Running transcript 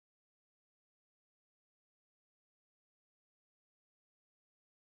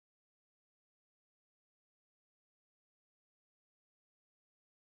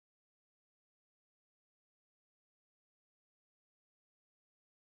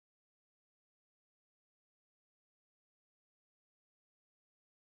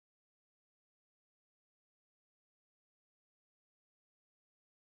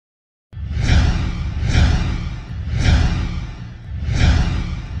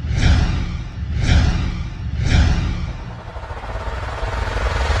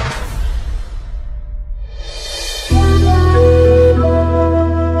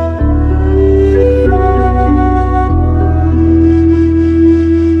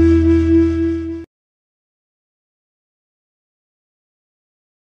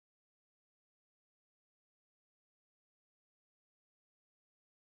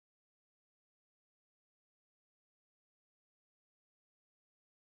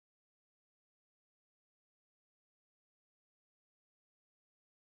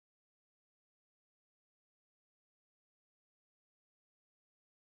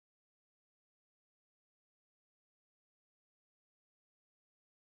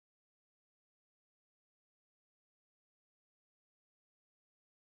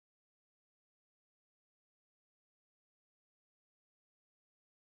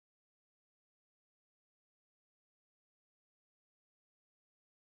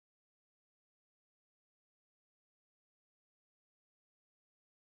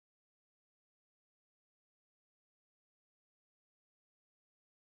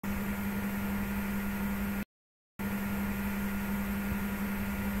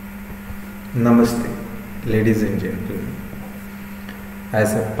Namaste, ladies and gentlemen.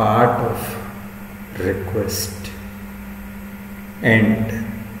 As a part of request, and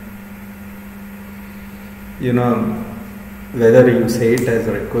whether you say it as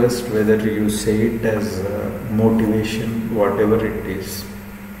a request, whether you say it as a motivation, whatever it is,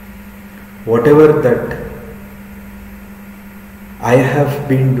 whatever that I have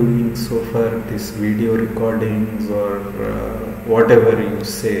been doing so far, this video recordings or whatever you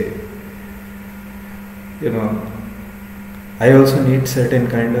say, I also need certain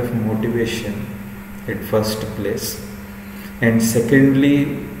kind of motivation at first place, and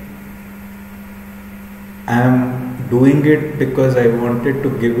secondly, I am doing it because I wanted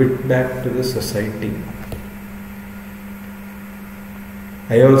to give it back to the society.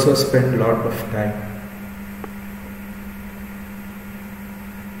 I also spend a lot of time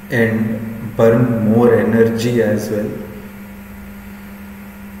and burn more energy as well.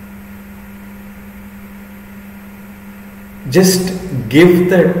 Just give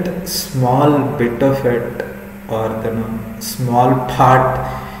that small bit of it, or the small part,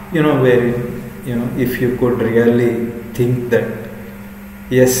 where if you could really think that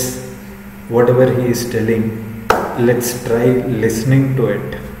yes, whatever he is telling, let's try listening to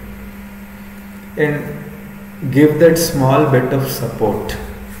it and give that small bit of support.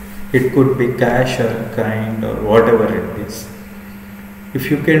 It could be cash or kind or whatever it is. If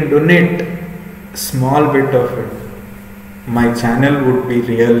you can donate small bit of it, my channel would be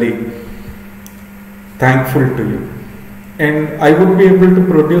really thankful to you, and I would be able to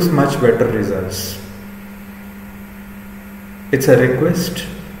produce much better results. It's a request,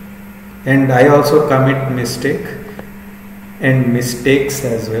 and I also commit mistake and mistakes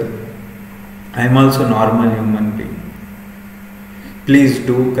as well. I am also normal human being. Please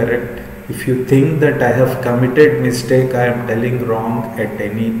do correct. If you think that I have committed mistake, I am telling wrong at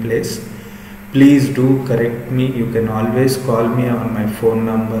any place, please do correct me. You can always call me on my phone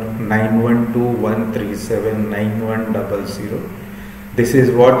number 912-137-9100. This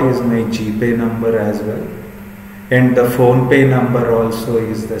is what is my GPay number as well, and the phone pay number also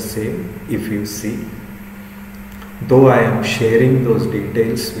is the same. If you see, though I am sharing those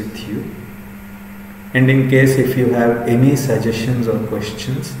details with you, and in case if you have any suggestions or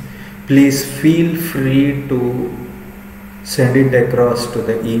questions, please feel free to send it across to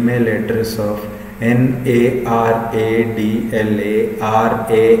the email address of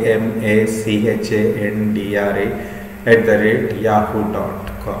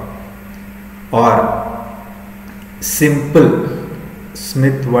naradlamachandra@yahoo.com or simple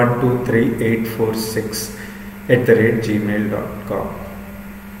smith123846@gmail.com.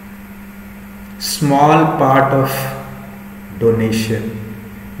 Small part of donation,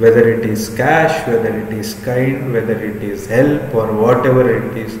 whether it is cash, whether it is kind, whether it is help or whatever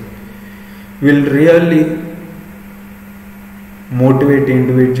it is, will really motivate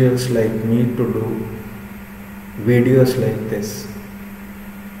individuals like me to do videos like this.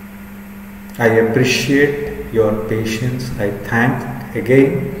 I appreciate your patience. I thank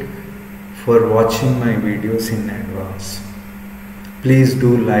again for watching my videos in advance. Please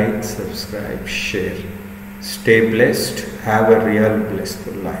do like, subscribe, share. Stay blessed. Have a real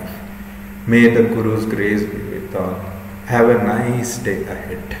blissful life. May the Guru's grace be with all. Have a nice day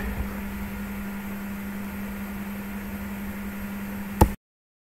ahead.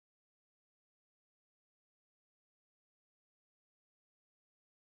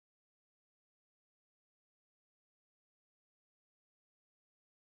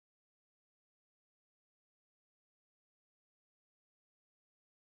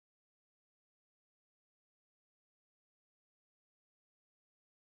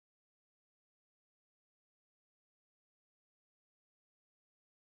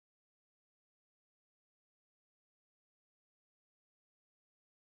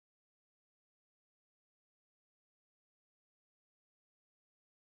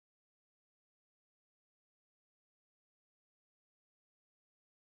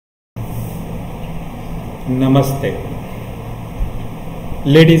 Namaste,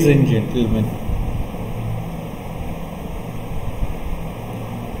 ladies and gentlemen.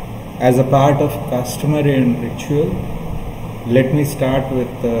 As a part of customary and ritual, let me start with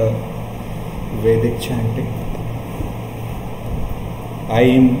the Vedic chanting.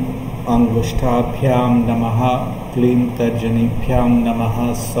 Aim Angushtabhyam Namaha, Klim Tarjanibhyam Namaha,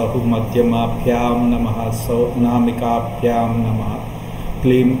 Sahu Madhyamabhyam Namaha, Sau Namikabhyam Namaha,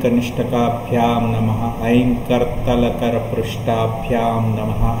 क्लीं कनिष्ठकाभ्यां नमः, ऐं करतलकरपृष्ठाभ्यां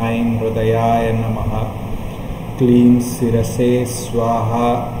नमः, ऐं हृदयाय नमः, क्लीं शिरसे स्वाहा,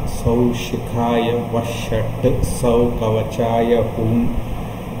 सौ शिखाय वषट्, सौ कवचाय हूं,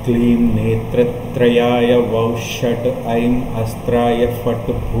 क्लीं नेत्रत्रयाय वौ षट् ऐं अस्त्राय फट्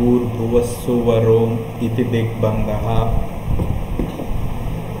भूर्भुवस्सुवरोम् इति दिग्बन्धः।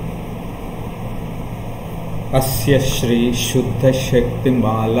 अस्य श्री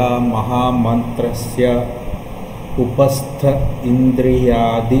शुद्धशक्तिमाला महामन्त्रस्य उपस्थ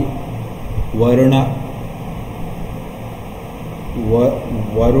इन्द्रियादि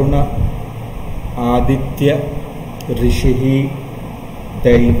वरुण आदित्य ऋषिः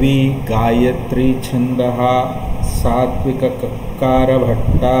दैवी गायत्री छन्दः सात्विक कक्कार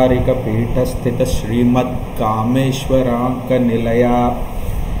भट्टारिक पीठस्थित श्रीमद् कामेश्वरांक निलया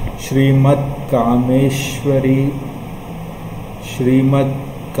श्रीमद्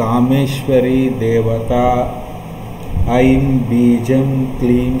कामेश्वरी देवता ऐं बीजं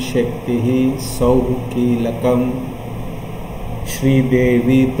क्लीं शक्तिः सौः कीलकम्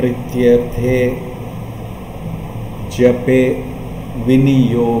श्रीदेवी प्रीत्यर्थे जपे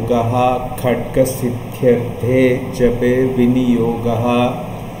विनियोगः खड्गसिद्ध्यर्थे जपे विनियोगः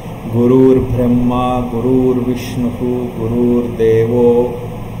गुरुर्ब्रह्मा गुरुर्विष्णुः गुरुर्देवो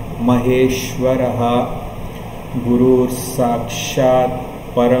महेश्वरः गुरुर्साक्षात्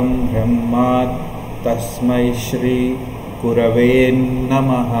परं ब्रह्म तस्मै श्री गुरवे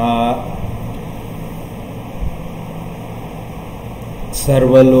नमः।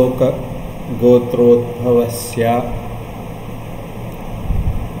 सर्वलोक गोत्रोद्भवस्य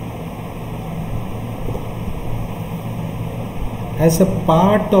as a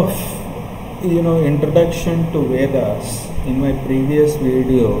part of introduction to Vedas in my previous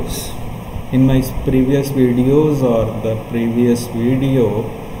videos or the previous video,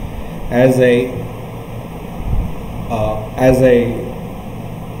 as I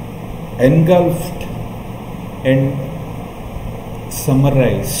engulfed and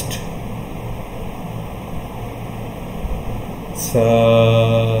summarized sa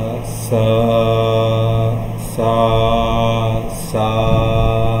sa sa sa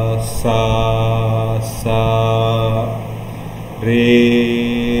sa sa re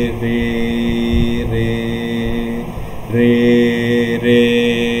re re re re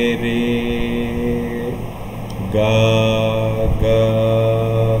re ga ga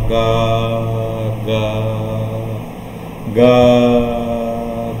ga ga ga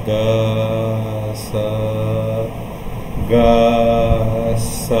ga sa ga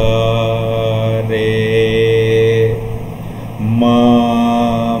sa re ma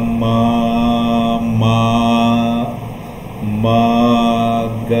ma ma ma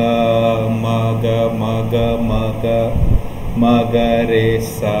ga ma ga ma ga ma ga ma ga re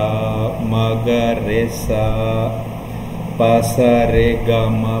sa pa sa re ga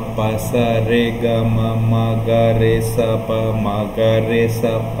ma ma ga re sa pa ma ga re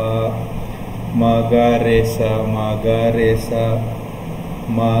sa pa ma ga re sa ma ga re sa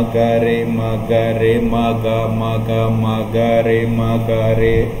ma ga re ma ga re ma ga ma ga ma ga re ma ga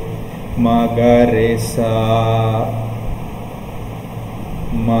re ma ga re sa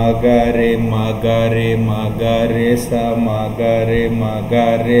ma ga re ma ga re ma ga re sa ma ga re ma ga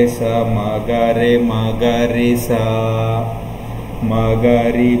re sa ma ga re ma ga re sa ma ga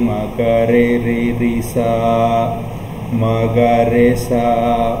ri ma ga re re ri sa ma ga re sa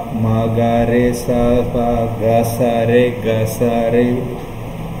ma ga re sa pa ga sa re ri sa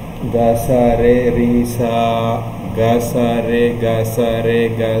ga sa re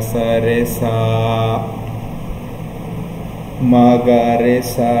sa ma ga re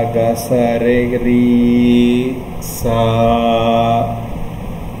sa ga sa re ri sa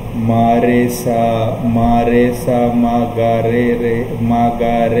ma re sa ma ga re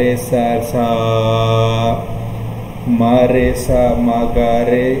sa sa ma re sa ma ga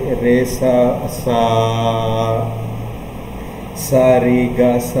re sa sa sa ri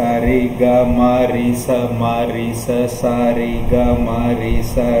ga ma ri sa sa ri ga ma ri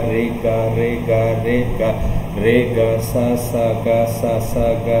sa re ga re ga sa ga sa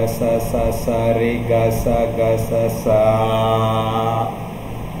sa re ga sa.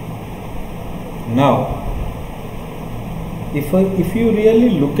 Now if you really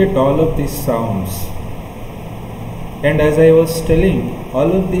look at all of these sounds, and as I was telling,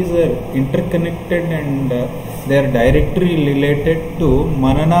 all of these are interconnected and they are directly related to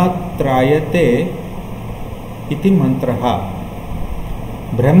mananat trayate iti mantraha.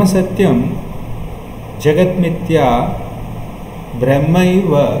 Brahma satyam jagat mithya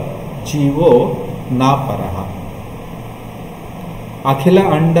brahmaiva jivo na paraha. Akhila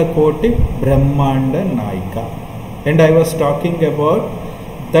anda koti brahmanda naika. And I was talking about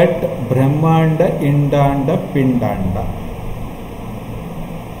that brahmanda indanda pindanda.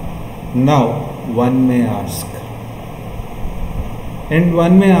 Now one may ask, And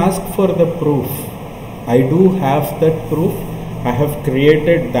one may ask for the proof. I do have that proof. I have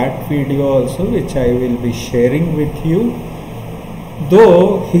created that video also, which I will be sharing with you.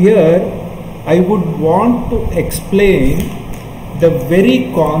 Though here I would want to explain the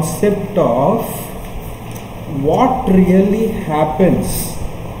very concept of what really happens.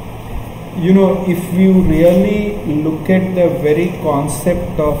 You know, if you really look at the very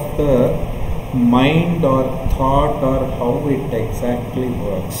concept of the mind or thought, or how it exactly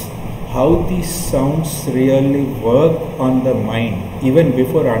works, how these sounds really work on the mind, even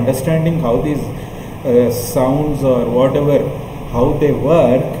before understanding how these sounds or whatever, how they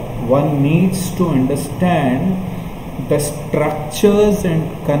work, one needs to understand the structures and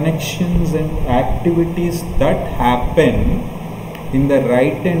connections and activities that happen in the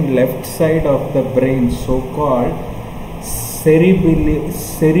right and left side of the brain, so-called cerebellum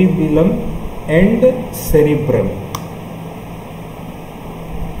and cerebrum.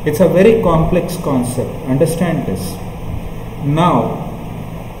 It's a very complex concept. Understand this. Now,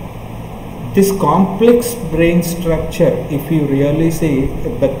 this complex brain structure, if you really see,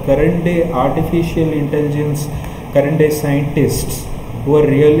 the current day artificial intelligence, current day scientists who are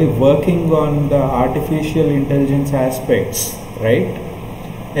really working on the artificial intelligence aspects, right?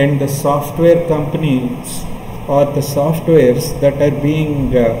 And the software companies or the softwares that are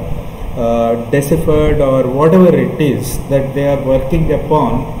being deciphered or whatever it is that they are working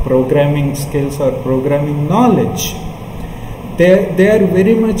upon, programming skills or programming knowledge, they are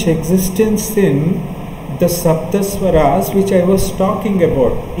very much existence in the Saptaswaras, which I was talking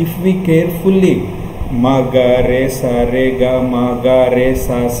about. If we carefully, ma ga re sa re ga, ma ga re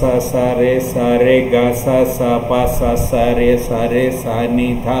sa re ga sa pa sa re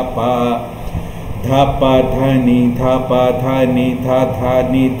ni dha pa dha ni dha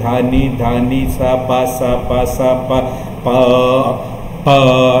ni dha ni sa pa pa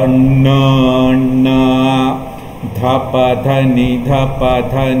na dha pa ni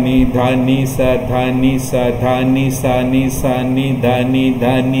sa ni dha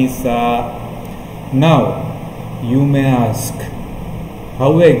ni sa. Now, you may ask,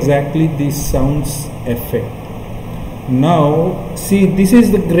 how exactly these sounds affect? Now, see, this is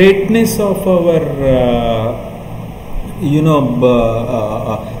the greatness of our,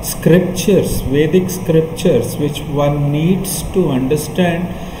 scriptures, Vedic scriptures, which one needs to understand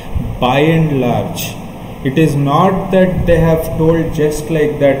by and large. It is not that they have told just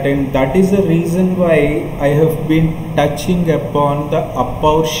like that, and that is the reason why I have been touching upon the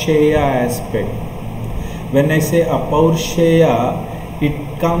Apausheya aspect. When I say Apausheya, it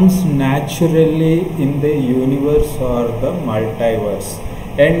comes naturally in the universe or the multiverse,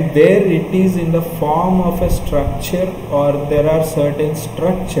 and there it is in the form of a structure, or there are certain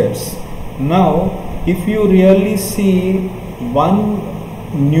structures. Now, if you really see, one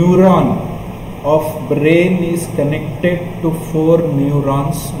neuron of brain is connected to 4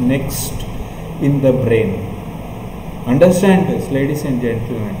 neurons next in the brain. Understand this, ladies and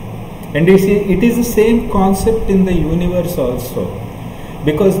gentlemen. And you see, it is the same concept in the universe also,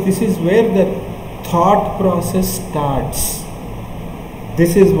 because this is where the thought process starts.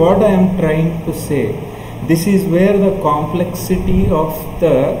 This is what I am trying to say. This is where the complexity of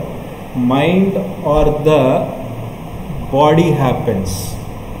the mind or the body happens.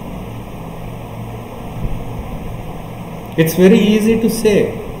 It's very easy to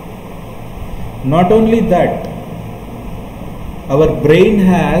say. Not only that, our brain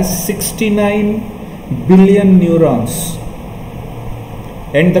has 69 billion neurons,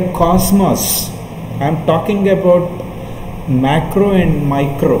 and the cosmos, I am talking about macro and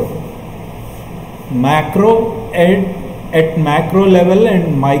micro. Macro at macro level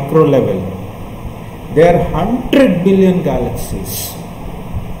and micro level. There are 100 billion galaxies.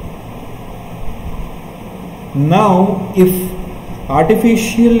 Now, if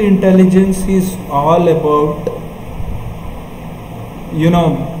artificial intelligence is all about,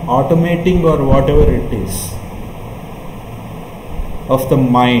 automating or whatever it is of the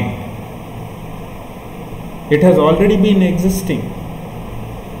mind, it has already been existing.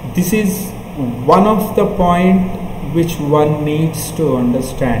 This is one of the point which one needs to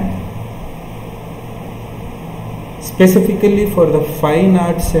understand, specifically for the fine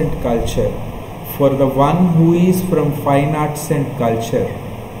arts and culture, for the one who is from fine arts and culture,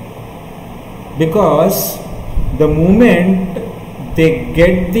 because the moment they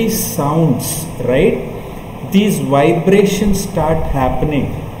get these sounds, right, these vibrations start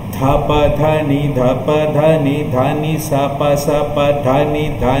happening. Dha pa dha ni sa pa dha ni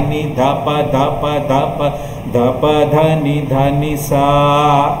dha pa dha ni sa.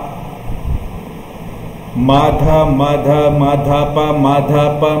 Madha madha madha pa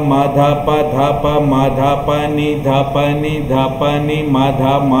madha pa madha pa dha pa madha pa ni dha pa ni dha pa ni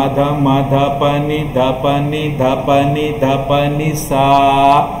madha madha madha pa ni dha pa ni dha pa ni dha pa ni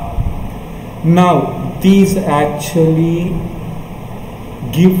sa. Now these actually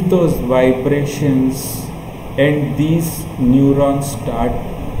give those vibrations and these neurons start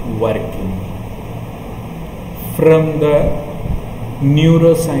working from the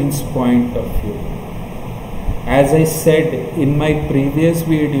neuroscience point of view. As I said in my previous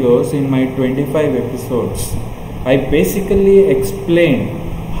videos, in my 25 episodes, I basically explained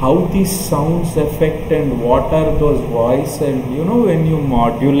how these sounds affect and what are those voice, and when you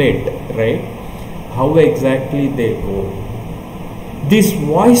modulate, right, how exactly they go. This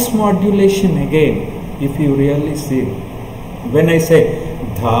voice modulation again, if you really see, when I say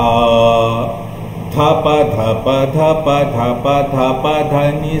dha dha pa dha pa dha pa dha pa dha pa dha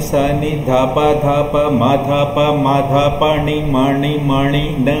ni sa ni dha pa ma dha pa ni ma ni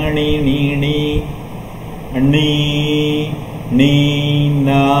na ni ni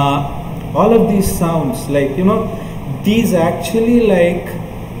na, all of these sounds, like these actually like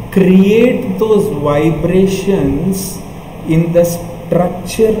create those vibrations in the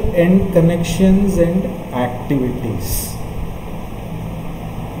structure and connections and activities.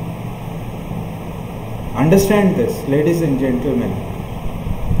 Understand this, ladies and gentlemen.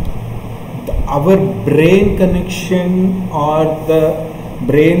 Our brain connection or the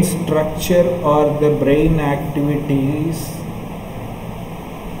brain structure or the brain activities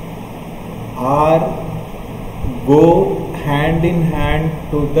go hand in hand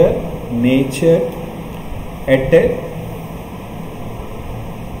to the nature at a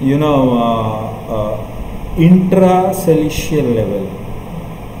intracellular level.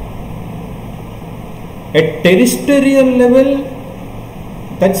 At terrestrial level,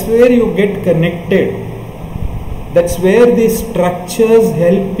 that's where you get connected. That's where these structures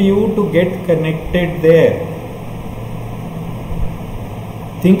help you to get connected there.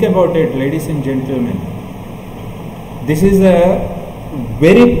 Think about it, ladies and gentlemen. This is a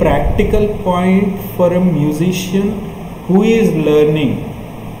very practical point for a musician who is learning,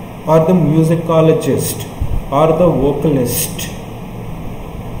 or the musicologist or the vocalist.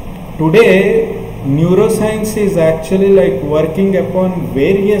 Today, neuroscience is actually like working upon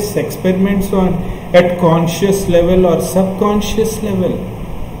various experiments on at conscious level or subconscious level.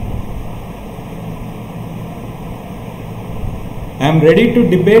 I am ready to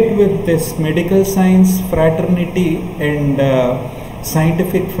debate with this medical science fraternity and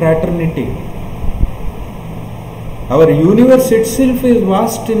scientific fraternity. Our universe itself is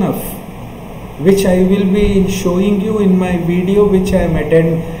vast enough, which I will be showing you in my video, which I am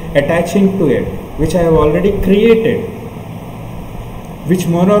attaching to it, which I have already created, which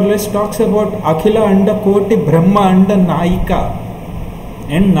more or less talks about Akhila Anda Koti Brahma Anda Nayika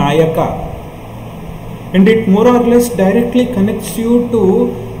and Nayaka, and it more or less directly connects you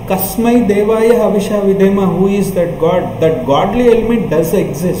to Kasmai Devaya Havisha Videma, who is that God. That godly element does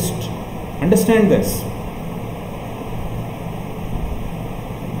exist. Understand this.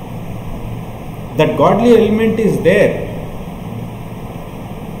 That godly element is there,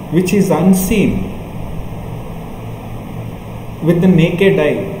 which is unseen with the naked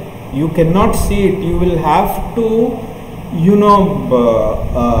eye. You cannot see it. You will have to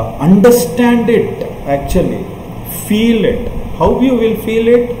understand it, actually feel it. How you will feel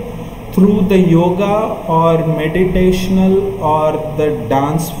it? Through the yoga or meditational or the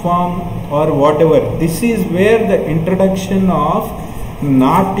dance form or whatever. This is where the introduction of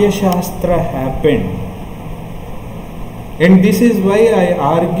Natya Shastra happened, and this is why I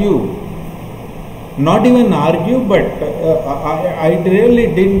argue, not even argue, but I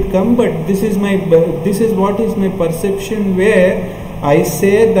really didn't come, but this is what is my perception, where I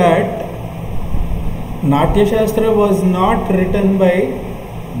say that Natya Shastra was not written by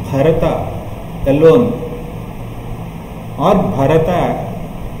Bharata alone or Bharata.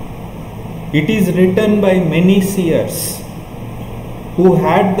 It is written by many seers who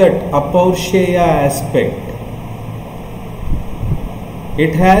had that Apausheya aspect.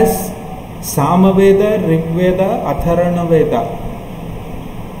 It has Samaveda, Rigveda, Atharana Veda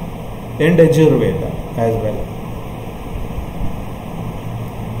and Ajurveda as well.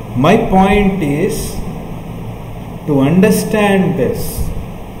 My point is, to understand this,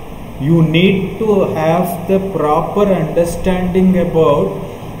 you need to have the proper understanding about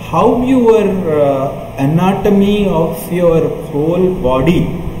how your anatomy of your whole body,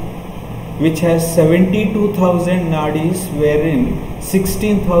 which has 72,000 nadis, wherein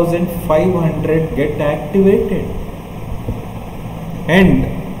 16,500 get activated, and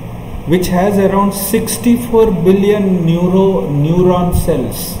which has around 64 billion neuron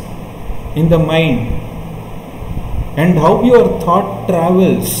cells in the mind, and how your thought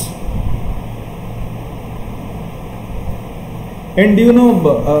travels. And you know,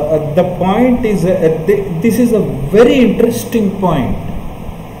 the point is, this is a very interesting point.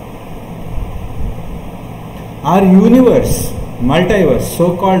 Our universe, multiverse,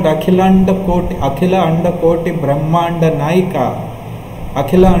 so-called Akhila Anda Koti Brahmanda Naika,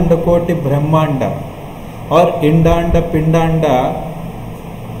 Akhila Anda Koti Brahmanda, or Indanda Pindanda,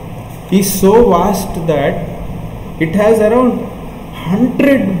 is so vast that it has around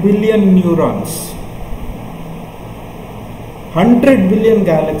 100 billion neurons, 100 billion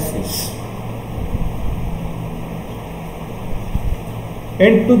galaxies.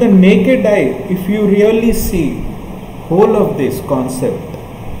 And to the naked eye, if you really see whole of this concept,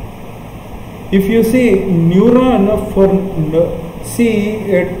 if you see neuron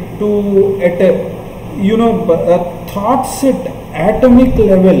thoughts at atomic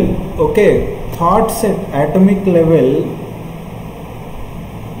level, okay, thoughts at atomic level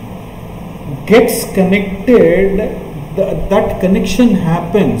gets connected. That connection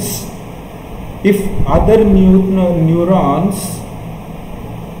happens if other neurons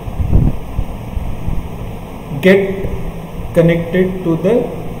get connected to the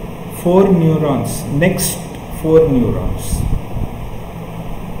next four neurons.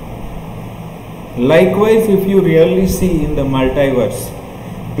 Likewise, if you really see in the multiverse,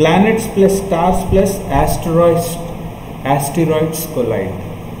 planets plus stars plus asteroids collide.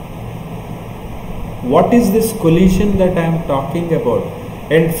 What is this collision that I am talking about?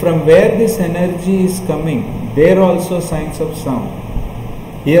 And from where this energy is coming? There also signs of sound.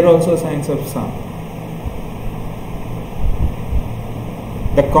 Here also signs of sound.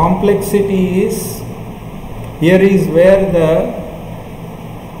 The complexity is, here is where the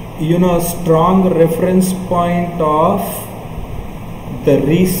strong reference point of the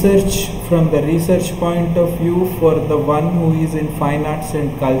research, from the research point of view for the one who is in fine arts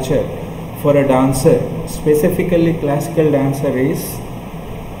and culture, for a dancer, specifically classical dancer, is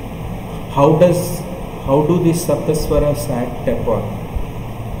how do these saptaswaras act upon?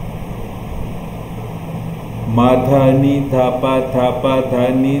 Madhani dhapa dhapa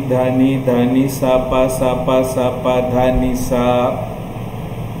dhani dhani dhani sapa sapa sapa dhani sa.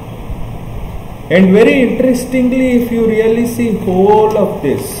 And very interestingly, if you really see whole of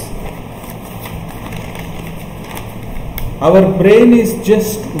this, our brain is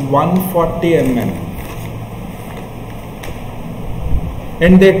just 140 mm,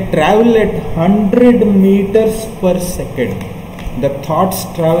 and they travel at 100 meters per second. The thoughts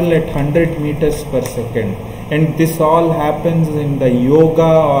travel at 100 meters per second, and this all happens in the yoga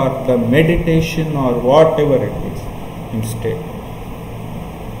or the meditation or whatever it is instead,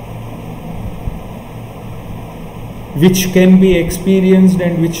 which can be experienced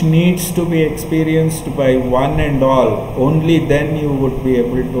and which needs to be experienced by one and all. Only then you would be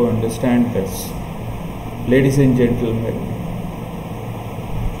able to understand this, ladies and gentlemen.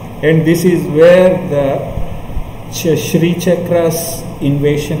 And this is where the Shri Chakra's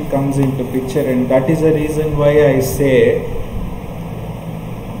invasion comes into picture, and that is the reason why I say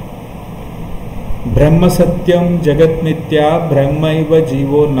Brahma Satyam Jagat Mithya Brahmaiva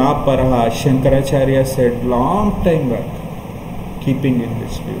Jivo Na Paraha. Shankaracharya said long time back, keeping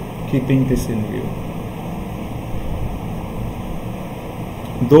this in view.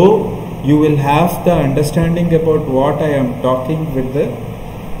 Though you will have the understanding about what I am talking with the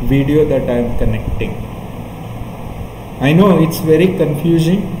video that I am connecting. I know it's very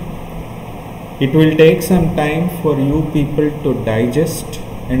confusing. It will take some time for you people to digest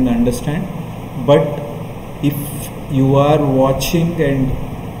and understand. But if you are watching and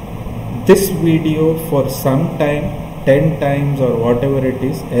this video for some time, 10 times or whatever it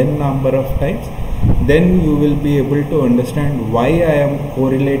is, n number of times, then you will be able to understand why I am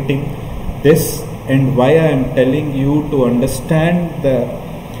correlating this and why I am telling you to understand the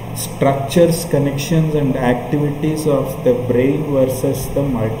structures, connections and activities of the brain versus the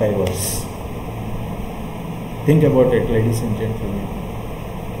multiverse. Think about it, ladies and gentlemen.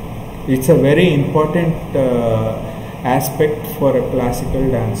 It's a very important aspect for a classical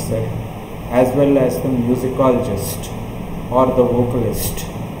dancer as well as the musicologist or the vocalist,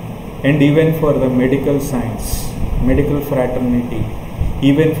 and even for the medical science, medical fraternity,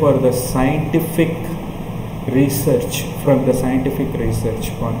 even for the scientific research, from the scientific research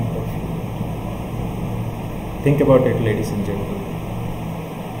point of view. Think about it, ladies and gentlemen.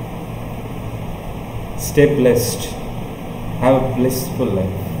 Stay blessed. Have a blissful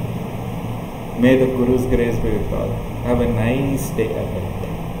life. May the Guru's grace be with all. Have a nice day ahead.